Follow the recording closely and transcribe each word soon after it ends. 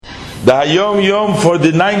the Hayom Yom for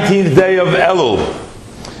the 19th day of Elul.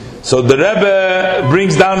 So the Rebbe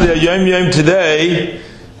brings down the Hayom Yom today,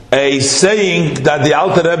 a saying that the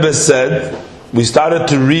Alter Rebbe said. We started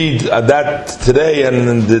to read that today, and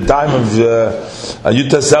in the time of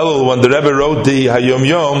Yutas Elul, when the Rebbe wrote the Hayom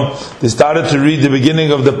Yom, they started to read the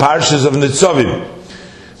beginning of the Parshas of Nitzavim.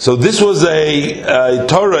 So this was a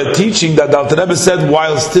Torah teaching that the Alter Rebbe said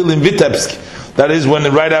while still in Vitebsk. That is, when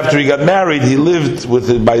right after he got married, he lived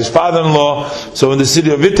by his father-in-law, so in the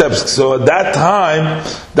city of Vitebsk. So at that time,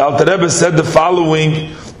 the Alter Rebbe said the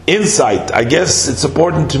following insight. I guess it's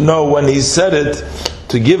important to know when he said it,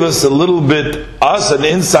 to give us a little bit, an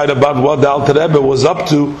insight about what the Alter Rebbe was up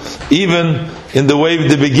to, even in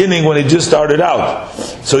the beginning when he just started out.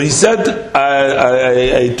 So he said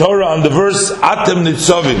a Torah on the verse, Atem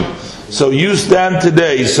Nitzavim. So you stand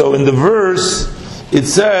today. So in the verse, it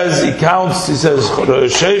says, he says,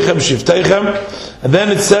 Sheichem, Shiftechem, and then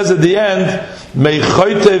it says at the end,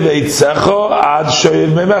 Meichoyte veitzecho ad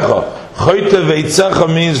shoyev meimecho. Choyte veitzecho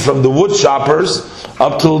means from the wood choppers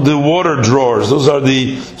up till the water drawers. Those are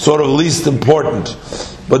the sort of least important.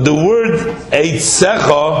 But the word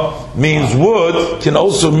eitzecho means wood, can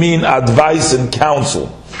also mean advice and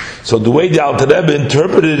counsel. So the way the Alter Rebbe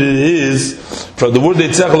interpreted it is, from the word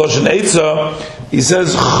eitzecho loshen eitza, he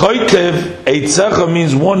says choytev eitzecho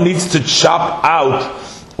means one needs to chop out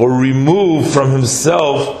or remove from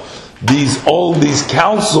himself all these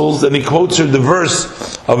counsels, and he quotes here the verse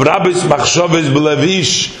of Rabbis Machshavos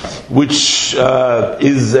B'Levish, which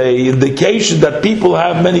is an indication that people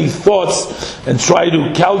have many thoughts and try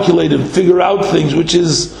to calculate and figure out things, which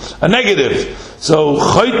is a negative. So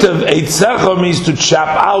Choytev Eitzecha means to chop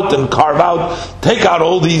out and carve out, take out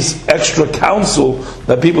all these extra counsel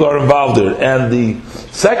that people are involved in. And the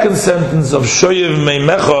second sentence of Shoyev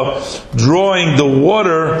Meimecha, drawing the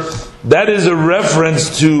water, that is a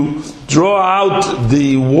reference to draw out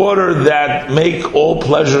the water that make all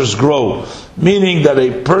pleasures grow. Meaning that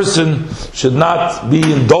a person should not be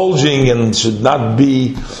indulging and should not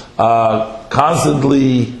be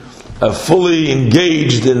constantly fully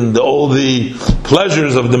engaged in all the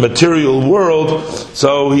pleasures of the material world.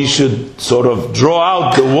 So he should sort of draw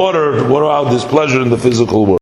out the water, draw out this pleasure in the physical world.